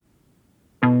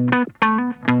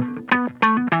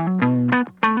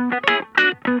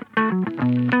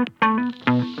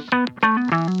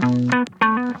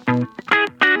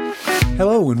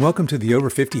welcome to the Over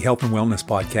 50 Health and Wellness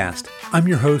Podcast. I'm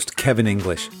your host, Kevin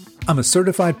English. I'm a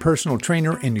certified personal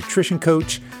trainer and nutrition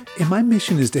coach, and my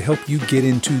mission is to help you get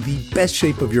into the best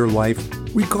shape of your life,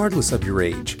 regardless of your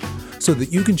age, so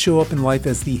that you can show up in life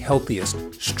as the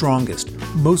healthiest, strongest,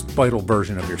 most vital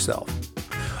version of yourself.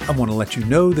 I want to let you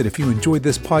know that if you enjoyed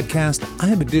this podcast, I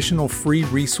have additional free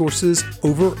resources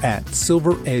over at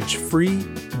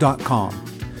silveredgefree.com.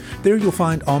 There you'll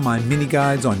find all my mini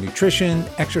guides on nutrition,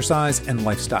 exercise, and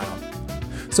lifestyle.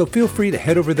 So feel free to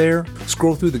head over there,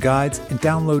 scroll through the guides, and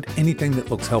download anything that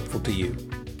looks helpful to you.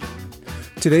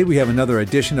 Today we have another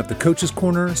edition of the Coach's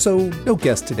Corner, so no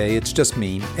guest today, it's just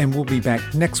me, and we'll be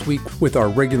back next week with our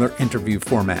regular interview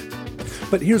format.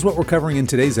 But here's what we're covering in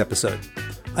today's episode.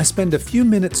 I spend a few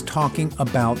minutes talking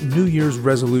about New Year's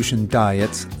resolution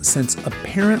diets, since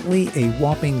apparently a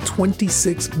whopping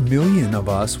 26 million of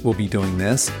us will be doing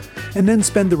this, and then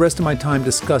spend the rest of my time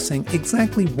discussing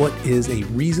exactly what is a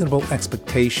reasonable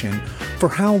expectation for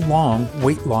how long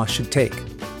weight loss should take.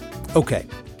 Okay,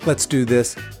 let's do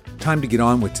this. Time to get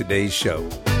on with today's show.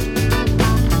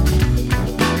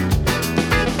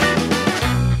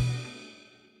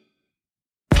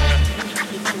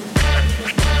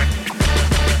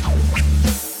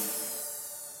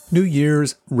 New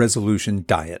Year's resolution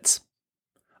diets.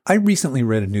 I recently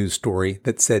read a news story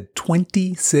that said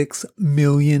 26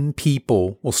 million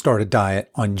people will start a diet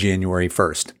on January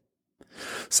 1st.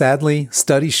 Sadly,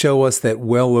 studies show us that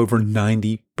well over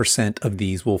 90% of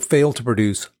these will fail to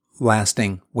produce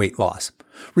lasting weight loss,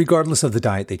 regardless of the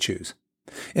diet they choose.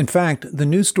 In fact, the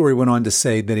news story went on to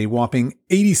say that a whopping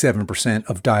 87%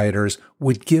 of dieters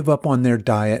would give up on their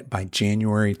diet by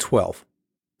January 12th.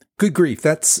 Good grief,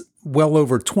 that's well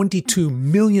over 22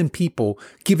 million people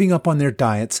giving up on their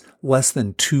diets less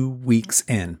than 2 weeks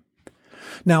in.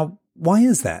 Now, why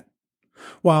is that?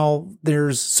 While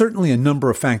there's certainly a number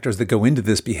of factors that go into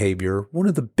this behavior, one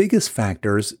of the biggest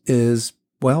factors is,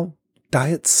 well,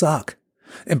 diets suck.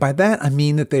 And by that, I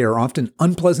mean that they are often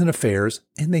unpleasant affairs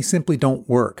and they simply don't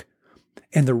work.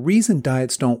 And the reason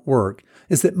diets don't work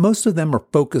is that most of them are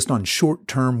focused on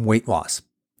short-term weight loss.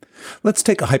 Let's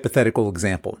take a hypothetical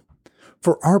example.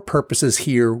 For our purposes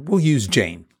here, we'll use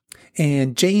Jane.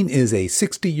 And Jane is a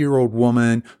 60-year-old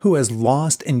woman who has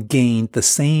lost and gained the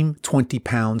same 20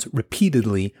 pounds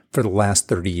repeatedly for the last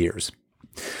 30 years.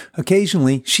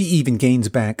 Occasionally, she even gains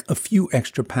back a few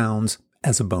extra pounds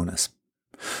as a bonus.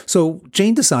 So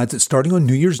Jane decides that starting on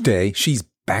New Year's Day, she's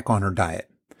back on her diet.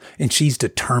 And she's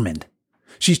determined.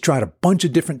 She's tried a bunch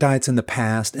of different diets in the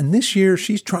past, and this year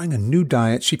she's trying a new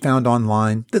diet she found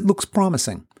online that looks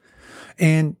promising.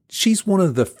 And she's one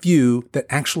of the few that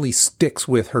actually sticks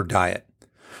with her diet.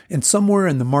 And somewhere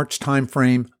in the March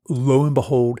timeframe, lo and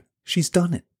behold, she's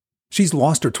done it. She's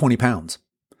lost her 20 pounds.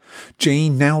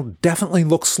 Jane now definitely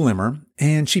looks slimmer,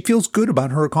 and she feels good about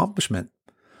her accomplishment.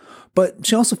 But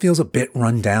she also feels a bit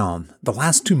run down. The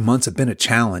last 2 months have been a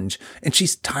challenge, and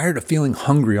she's tired of feeling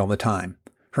hungry all the time.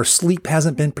 Her sleep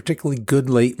hasn't been particularly good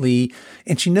lately,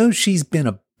 and she knows she's been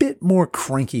a bit more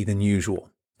cranky than usual.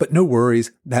 But no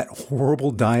worries, that horrible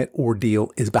diet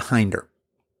ordeal is behind her.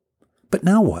 But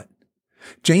now what?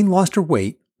 Jane lost her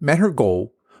weight, met her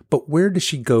goal, but where does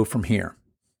she go from here?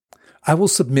 I will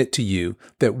submit to you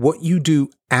that what you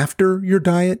do after your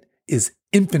diet is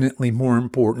infinitely more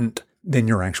important than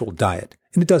your actual diet,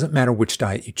 and it doesn't matter which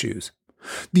diet you choose.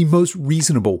 The most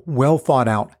reasonable,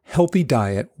 well-thought-out, healthy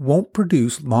diet won't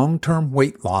produce long-term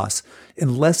weight loss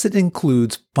unless it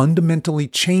includes fundamentally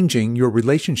changing your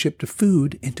relationship to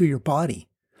food and to your body.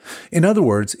 In other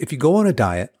words, if you go on a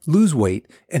diet, lose weight,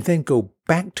 and then go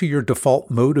back to your default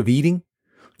mode of eating,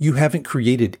 you haven't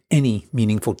created any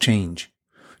meaningful change.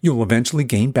 You'll eventually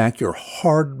gain back your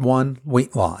hard-won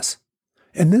weight loss.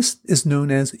 And this is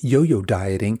known as yo-yo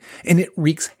dieting, and it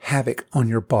wreaks havoc on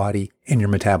your body and your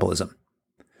metabolism.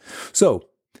 So,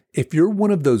 if you're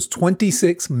one of those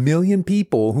 26 million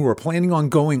people who are planning on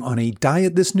going on a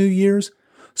diet this New Year's,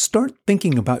 start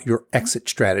thinking about your exit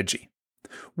strategy.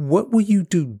 What will you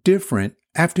do different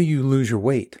after you lose your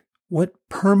weight? What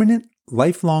permanent,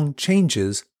 lifelong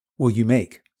changes will you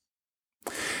make?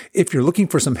 If you're looking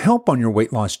for some help on your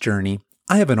weight loss journey,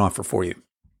 I have an offer for you.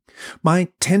 My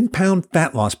 10-pound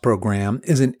fat loss program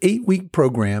is an 8-week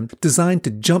program designed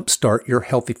to jumpstart your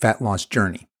healthy fat loss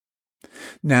journey.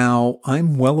 Now,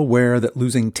 I'm well aware that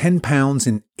losing 10 pounds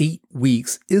in 8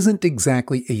 weeks isn't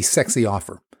exactly a sexy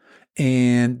offer,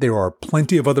 and there are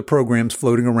plenty of other programs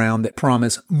floating around that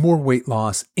promise more weight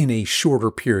loss in a shorter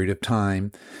period of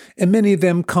time, and many of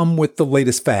them come with the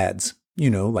latest fads,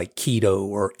 like keto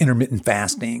or intermittent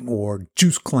fasting or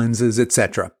juice cleanses,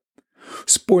 etc.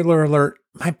 Spoiler alert,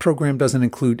 my program doesn't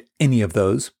include any of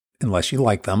those, unless you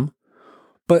like them,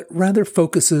 but rather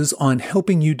focuses on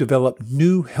helping you develop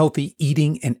new healthy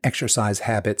eating and exercise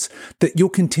habits that you'll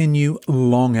continue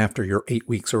long after your 8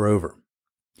 weeks are over.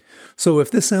 So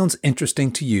if this sounds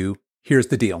interesting to you, here's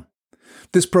the deal.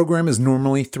 This program is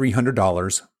normally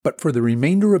 $300, but for the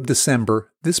remainder of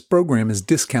December, this program is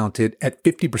discounted at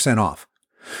 50% off.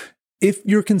 If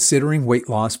you're considering weight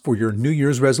loss for your New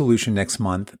Year's resolution next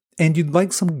month and you'd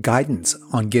like some guidance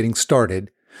on getting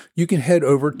started, you can head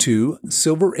over to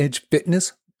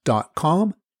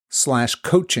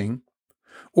silveredgefitness.com/coaching,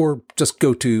 or just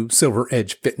go to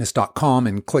silveredgefitness.com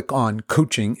and click on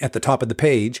coaching at the top of the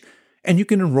page, and you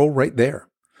can enroll right there.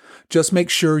 Just make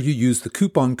sure you use the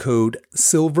coupon code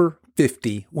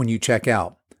SILVER50 when you check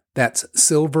out. That's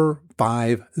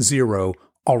SILVER50,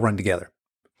 all run together.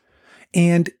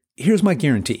 And here's my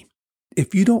guarantee.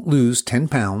 If you don't lose 10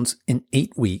 pounds in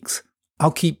 8 weeks,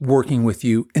 I'll keep working with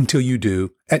you until you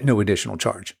do at no additional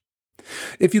charge.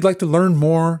 If you'd like to learn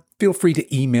more, feel free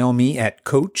to email me at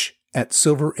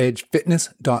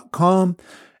coach@silveredgefitness.com.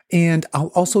 And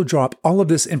I'll also drop all of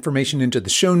this information into the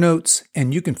show notes,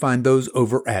 and you can find those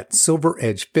over at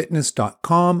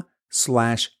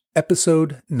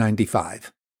silveredgefitness.com/episode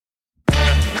 95.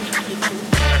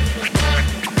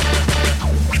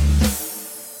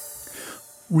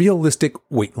 Realistic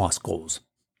weight loss goals.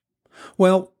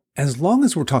 Well, as long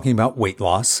as we're talking about weight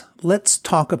loss, let's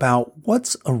talk about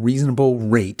what's a reasonable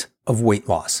rate of weight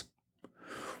loss.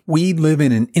 We live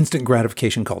in an instant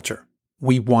gratification culture.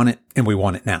 We want it, and we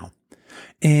want it now.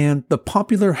 And the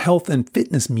popular health and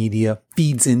fitness media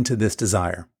feeds into this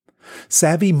desire.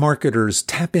 Savvy marketers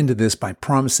tap into this by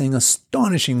promising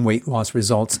astonishing weight loss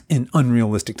results in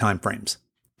unrealistic timeframes.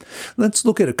 Let's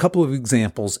look at a couple of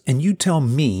examples, and you tell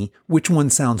me which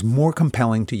one sounds more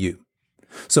compelling to you.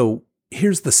 So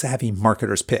here's the savvy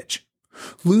marketer's pitch.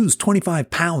 Lose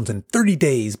 25 pounds in 30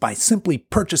 days by simply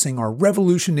purchasing our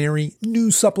revolutionary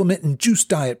new supplement and juice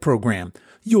diet program.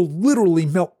 You'll literally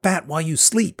melt fat while you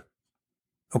sleep.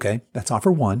 Okay, that's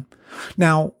offer 1.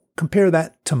 Now, compare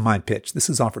that to my pitch. This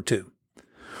is offer 2.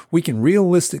 We can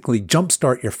realistically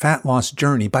jumpstart your fat loss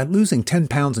journey by losing 10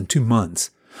 pounds in 2 months.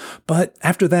 But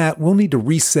after that, we'll need to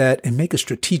reset and make a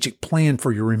strategic plan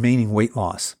for your remaining weight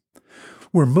loss.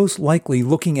 We're most likely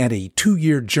looking at a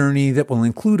 2-year journey that will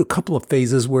include a couple of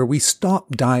phases where we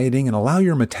stop dieting and allow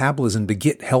your metabolism to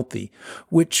get healthy,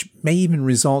 which may even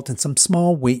result in some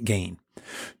small weight gain.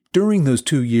 During those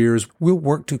 2 years, we'll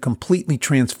work to completely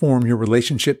transform your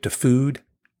relationship to food,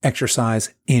 exercise,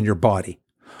 and your body.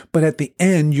 But at the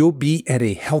end, you'll be at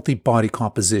a healthy body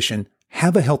composition,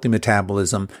 have a healthy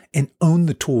metabolism, and own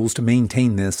the tools to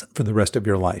maintain this for the rest of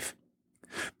your life.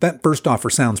 That first offer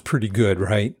sounds pretty good,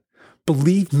 right?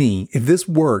 Believe me, if this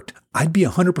worked, I'd be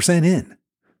 100% in.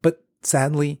 But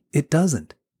sadly, it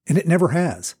doesn't, and it never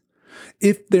has.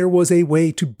 If there was a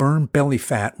way to burn belly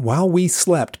fat while we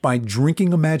slept by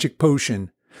drinking a magic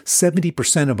potion,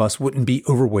 70% of us wouldn't be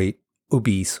overweight,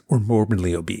 obese, or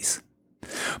morbidly obese.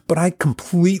 But I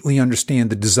completely understand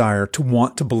the desire to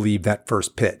want to believe that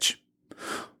first pitch.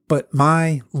 But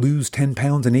my lose 10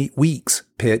 pounds in 8 weeks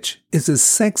pitch is as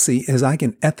sexy as I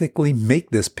can ethically make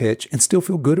this pitch and still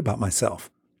feel good about myself.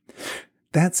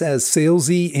 That's as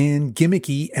salesy and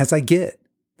gimmicky as I get.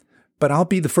 But I'll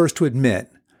be the first to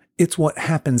admit, it's what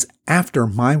happens after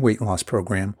my weight loss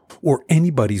program or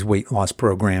anybody's weight loss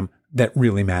program that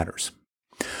really matters.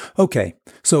 Okay,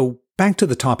 so back to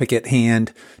the topic at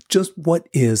hand. Just what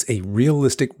is a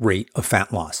realistic rate of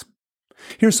fat loss?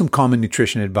 Here's some common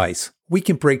nutrition advice. We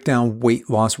can break down weight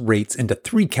loss rates into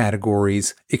 3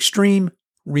 categories: extreme,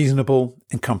 reasonable,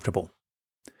 and comfortable.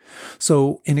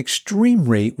 So an extreme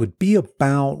rate would be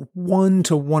about 1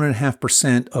 to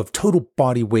 1.5% of total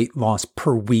body weight loss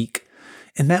per week.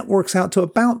 And that works out to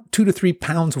about 2 to 3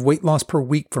 pounds of weight loss per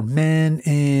week for men,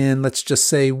 and let's just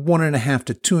say 1.5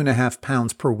 to 2.5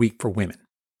 pounds per week for women.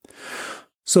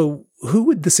 So who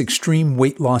would this extreme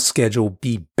weight loss schedule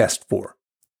be best for?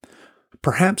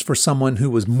 Perhaps for someone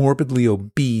who was morbidly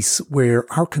obese, where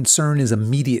our concern is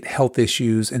immediate health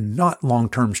issues and not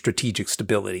long-term strategic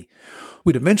stability.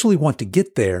 We'd eventually want to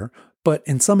get there, but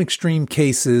in some extreme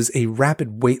cases, a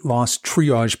rapid weight loss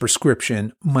triage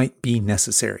prescription might be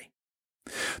necessary.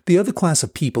 The other class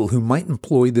of people who might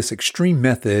employ this extreme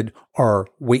method are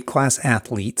weight class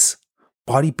athletes,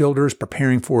 bodybuilders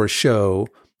preparing for a show,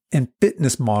 and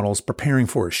fitness models preparing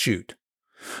for a shoot.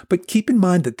 But keep in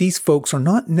mind that these folks are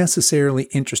not necessarily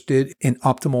interested in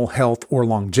optimal health or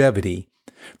longevity.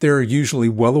 They're usually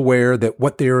well aware that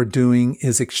what they are doing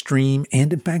is extreme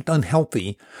and in fact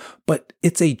unhealthy, but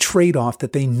it's a trade-off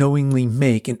that they knowingly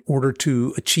make in order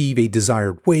to achieve a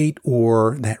desired weight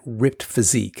or that ripped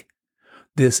physique.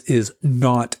 This is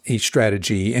not a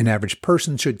strategy an average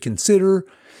person should consider,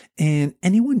 and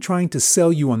anyone trying to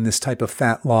sell you on this type of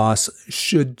fat loss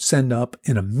should send up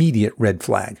an immediate red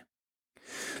flag.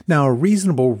 Now, a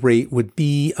reasonable rate would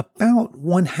be about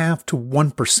 0.5 to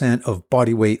 1% of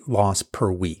body weight loss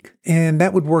per week. And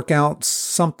that would work out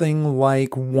something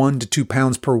like 1 to 2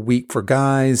 pounds per week for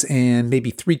guys and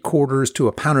maybe 3/4 to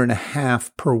 1.5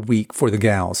 pounds per week for the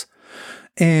gals.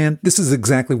 And this is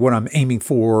exactly what I'm aiming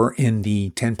for in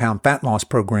the 10-pound fat loss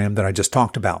program that I just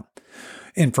talked about.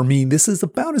 And for me, this is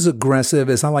about as aggressive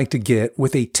as I like to get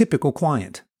with a typical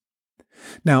client.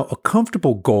 Now, a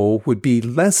comfortable goal would be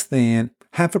less than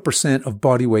 0.5% of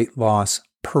body weight loss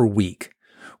per week,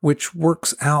 which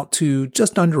works out to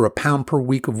just under 1 pound per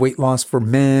week of weight loss for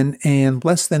men and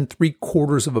less than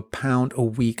 0.75 pounds a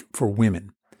week for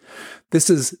women. This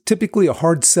is typically a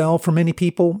hard sell for many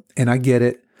people, and I get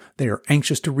it. They are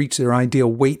anxious to reach their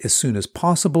ideal weight as soon as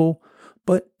possible,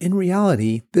 but in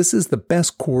reality, this is the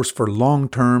best course for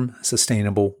long-term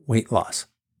sustainable weight loss.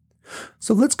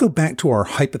 So let's go back to our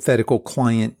hypothetical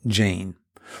client, Jane.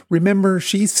 Remember,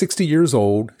 she's 60 years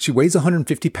old, she weighs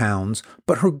 150 pounds,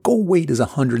 but her goal weight is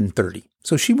 130,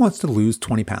 so she wants to lose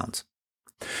 20 pounds.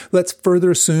 Let's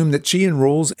further assume that she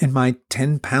enrolls in my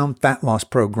 10-pound fat loss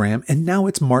program, and now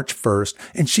it's March 1st,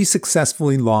 and she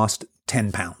successfully lost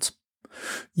 10 pounds.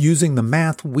 Using the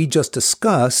math we just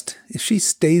discussed, if she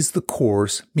stays the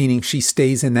course, meaning she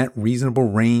stays in that reasonable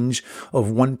range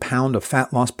of 1 pound of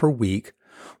fat loss per week,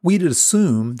 we'd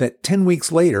assume that 10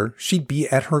 weeks later, she'd be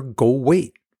at her goal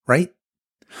weight, right?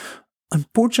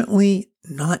 Unfortunately,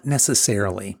 not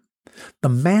necessarily. The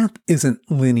math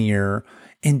isn't linear,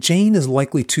 and Jane is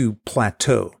likely to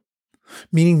plateau,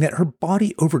 meaning that her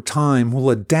body over time will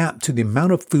adapt to the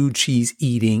amount of food she's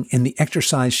eating and the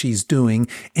exercise she's doing,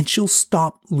 and she'll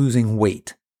stop losing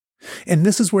weight. And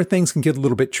this is where things can get a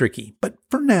little bit tricky. But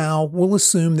for now, we'll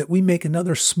assume that we make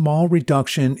another small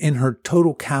reduction in her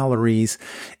total calories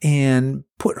and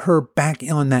put her back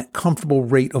on that comfortable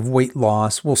rate of weight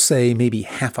loss, we'll say maybe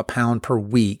 0.5 pound per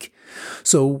week.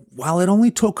 So while it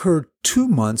only took her 2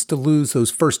 months to lose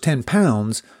those first 10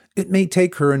 pounds, it may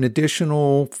take her an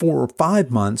additional 4 or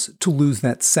 5 months to lose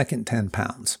that second 10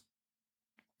 pounds.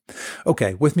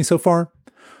 Okay, with me so far?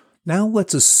 Now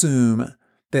let's assume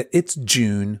that it's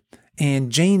June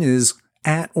and Jane is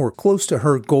at or close to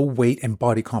her goal weight and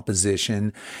body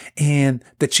composition, and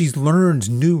that she's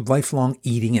learned new lifelong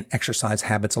eating and exercise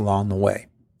habits along the way.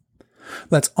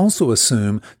 Let's also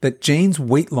assume that Jane's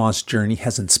weight loss journey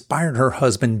has inspired her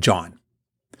husband, John.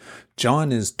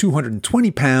 John is 220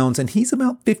 pounds and he's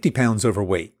about 50 pounds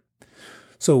overweight.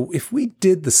 So if we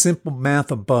did the simple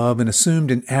math above and assumed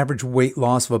an average weight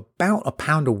loss of about 1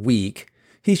 pound a week,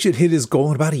 he should hit his goal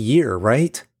in about a year,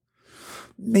 right?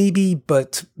 Maybe,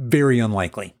 but very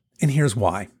unlikely. And here's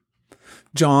why.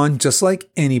 John, just like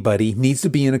anybody, needs to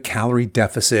be in a calorie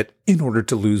deficit in order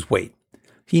to lose weight.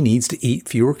 He needs to eat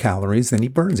fewer calories than he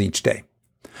burns each day.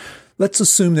 Let's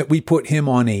assume that we put him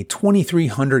on a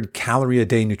 2,300 calorie a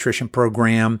day nutrition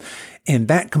program, and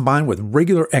that combined with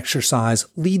regular exercise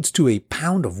leads to 1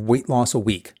 pound of weight loss a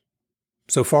week.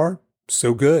 So far,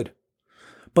 so good.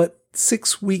 But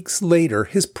 6 weeks later,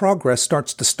 his progress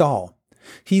starts to stall.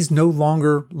 He's no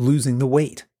longer losing the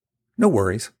weight. No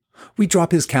worries. We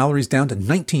drop his calories down to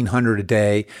 1,900 a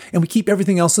day, and we keep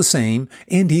everything else the same,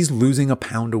 and he's losing 1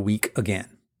 pound a week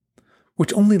again,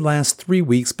 which only lasts 3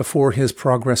 weeks before his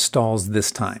progress stalls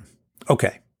this time.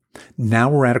 Okay, now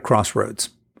we're at a crossroads.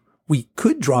 We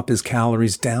could drop his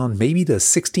calories down maybe to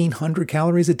 1,600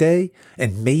 calories a day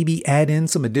and maybe add in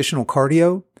some additional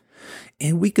cardio,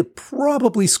 and we could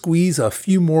probably squeeze a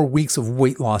few more weeks of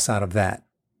weight loss out of that.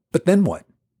 But then what?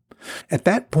 At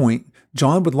that point,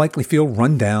 John would likely feel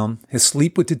run down, his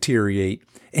sleep would deteriorate,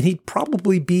 and he'd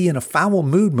probably be in a foul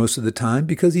mood most of the time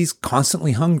because he's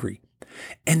constantly hungry.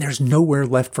 And there's nowhere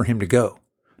left for him to go.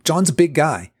 John's a big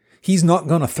guy. He's not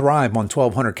going to thrive on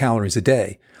 1,200 calories a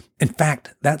day. In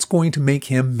fact, that's going to make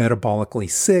him metabolically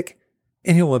sick,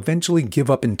 and he'll eventually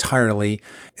give up entirely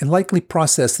and likely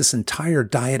process this entire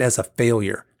diet as a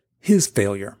failure, his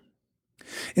failure.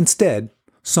 Instead,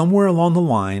 somewhere along the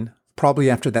line, probably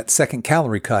after that second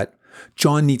calorie cut,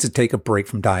 John needs to take a break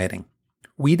from dieting.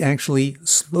 We'd actually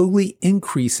slowly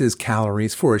increase his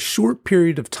calories for a short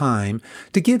period of time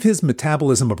to give his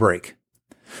metabolism a break.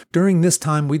 During this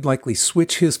time, we'd likely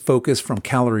switch his focus from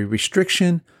calorie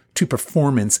restriction to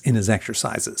performance in his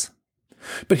exercises.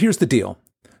 But here's the deal.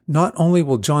 Not only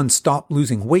will John stop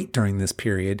losing weight during this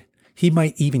period, he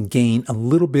might even gain a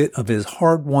little bit of his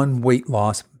hard-won weight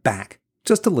loss back.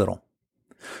 Just a little.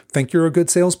 Think you're a good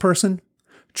salesperson?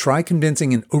 Try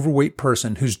convincing an overweight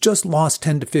person who's just lost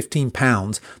 10 to 15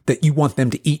 pounds that you want them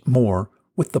to eat more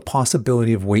with the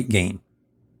possibility of weight gain.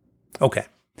 Okay,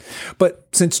 but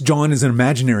since John is an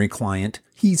imaginary client,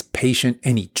 he's patient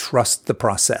and he trusts the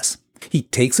process. He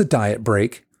takes a diet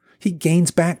break. He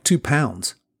gains back 2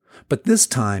 pounds. But this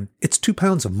time, it's 2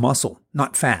 pounds of muscle,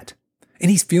 not fat. And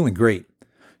he's feeling great.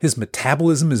 His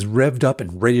metabolism is revved up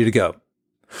and ready to go.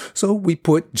 So we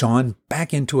put John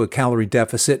back into a calorie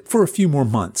deficit for a few more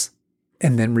months,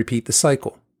 and then repeat the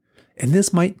cycle. And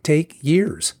this might take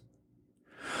years.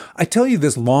 I tell you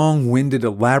this long-winded,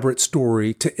 elaborate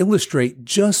story to illustrate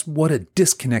just what a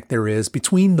disconnect there is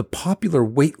between the popular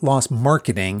weight loss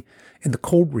marketing and the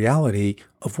cold reality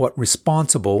of what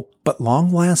responsible but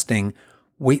long-lasting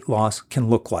weight loss can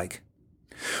look like.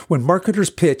 When marketers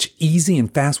pitch easy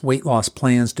and fast weight loss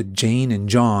plans to Jane and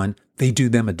John, they do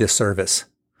them a disservice.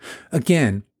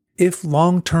 Again, if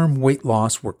long-term weight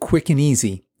loss were quick and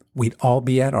easy, we'd all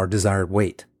be at our desired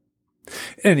weight.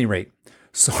 At any rate,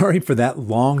 sorry for that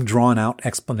long, drawn-out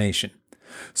explanation.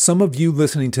 Some of you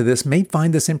listening to this may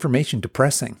find this information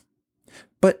depressing.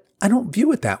 But I don't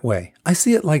view it that way. I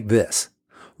see it like this.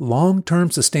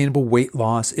 Long-term sustainable weight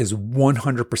loss is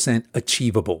 100%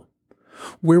 achievable.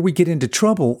 Where we get into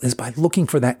trouble is by looking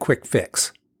for that quick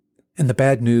fix. And the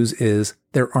bad news is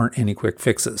there aren't any quick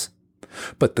fixes.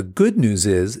 But the good news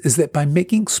is that by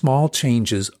making small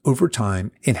changes over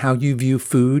time in how you view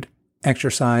food,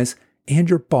 exercise, and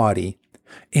your body,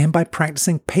 and by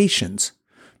practicing patience,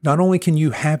 not only can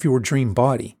you have your dream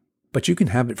body, but you can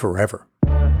have it forever.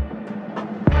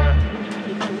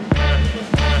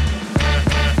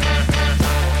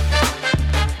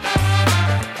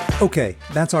 Okay,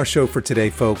 that's our show for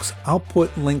today, folks. I'll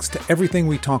put links to everything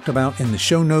we talked about in the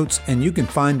show notes, and you can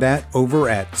find that over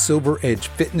at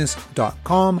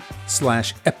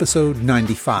silveredgefitness.com/episode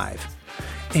 95.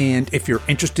 And if you're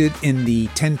interested in the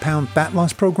 10-pound fat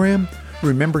loss program,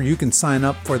 remember you can sign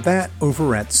up for that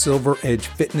over at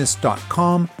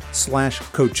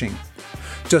silveredgefitness.com/coaching.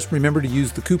 Just remember to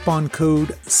use the coupon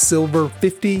code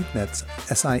SILVER50, that's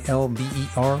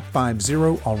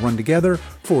SILVER50, all run together,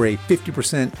 for a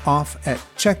 50% off at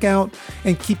checkout.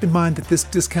 And keep in mind that this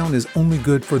discount is only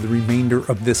good for the remainder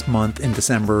of this month in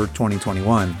December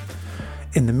 2021.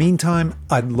 In the meantime,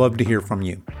 I'd love to hear from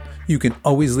you. You can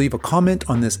always leave a comment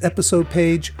on this episode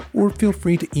page, or feel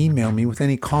free to email me with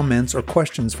any comments or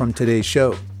questions from today's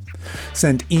show.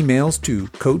 Send emails to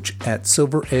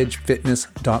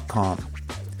coach@silveredgefitness.com.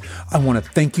 I want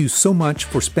to thank you so much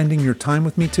for spending your time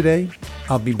with me today.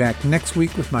 I'll be back next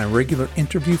week with my regular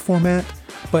interview format,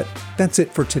 but that's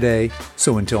it for today.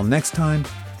 So until next time,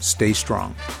 stay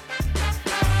strong.